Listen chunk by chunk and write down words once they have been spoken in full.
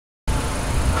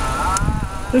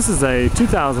This is a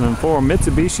 2004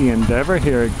 Mitsubishi Endeavor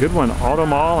here at Goodwin Auto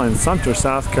Mall in Sumter,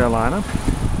 South Carolina.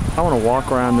 I want to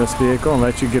walk around this vehicle and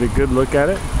let you get a good look at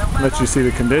it, let you see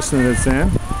the condition that it's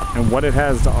in and what it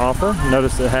has to offer.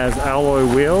 Notice it has alloy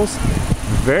wheels,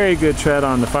 very good tread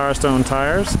on the Firestone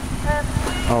tires,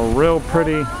 a real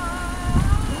pretty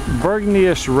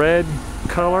burgundy-ish red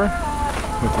color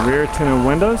with rear tinted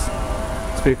windows.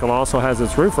 This vehicle also has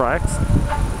its roof racks.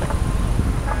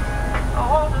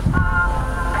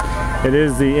 It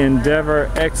is the Endeavor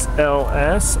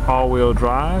XLS all-wheel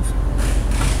drive.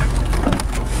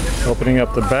 Opening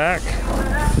up the back,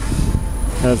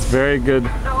 has very good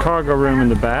cargo room in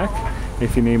the back.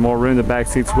 If you need more room, the back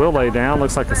seats will lay down.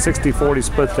 Looks like a 60-40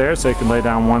 split there, so you can lay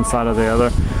down one side or the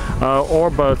other, or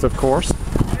both, of course.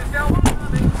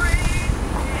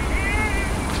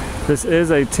 This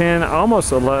is a almost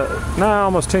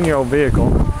 10-year-old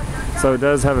vehicle, so it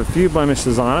does have a few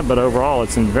blemishes on it, but overall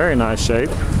it's in very nice shape.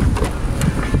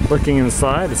 Looking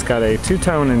inside, it's got a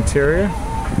two-tone interior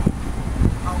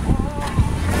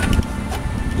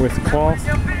with cloth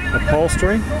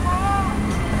upholstery.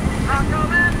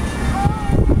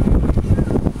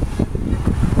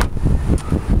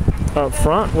 Up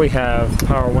front we have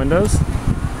power windows,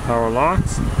 power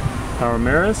locks, power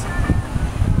mirrors.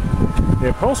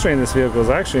 The upholstery in this vehicle is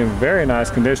actually in very nice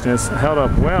condition. It's held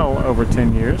up well over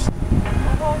 10 years.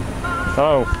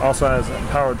 Oh, also has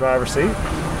a power driver seat.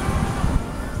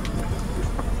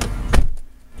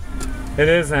 It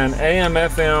is an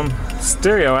AM/FM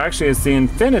stereo. Actually, it's the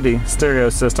Infinity stereo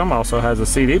system. Also has a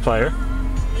CD player.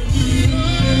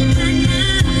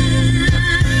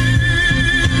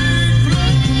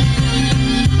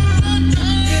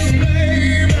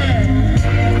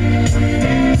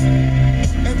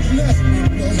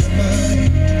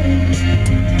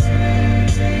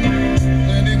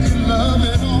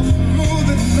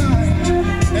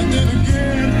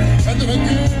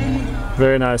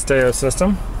 Very nice stereo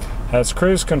system. Has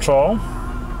cruise control.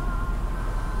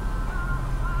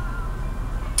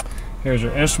 Here's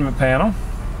your instrument panel.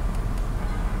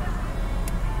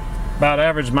 About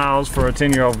average miles for a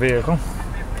 10-year-old vehicle.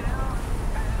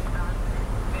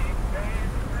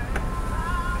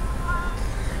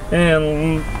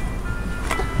 And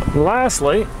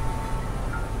lastly,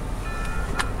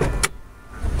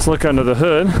 let's look under the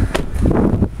hood.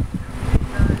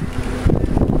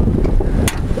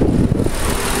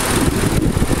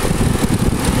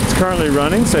 Currently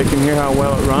running, so you can hear how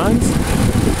well it runs.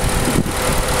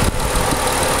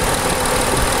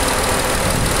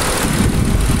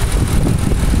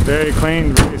 Very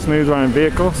clean, very smooth running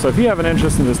vehicle. So if you have an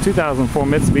interest in this 2004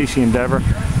 Mitsubishi Endeavor,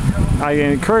 I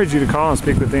encourage you to call and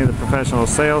speak with any of the professional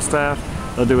sales staff.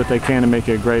 They'll do what they can to make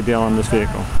you a great deal on this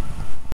vehicle.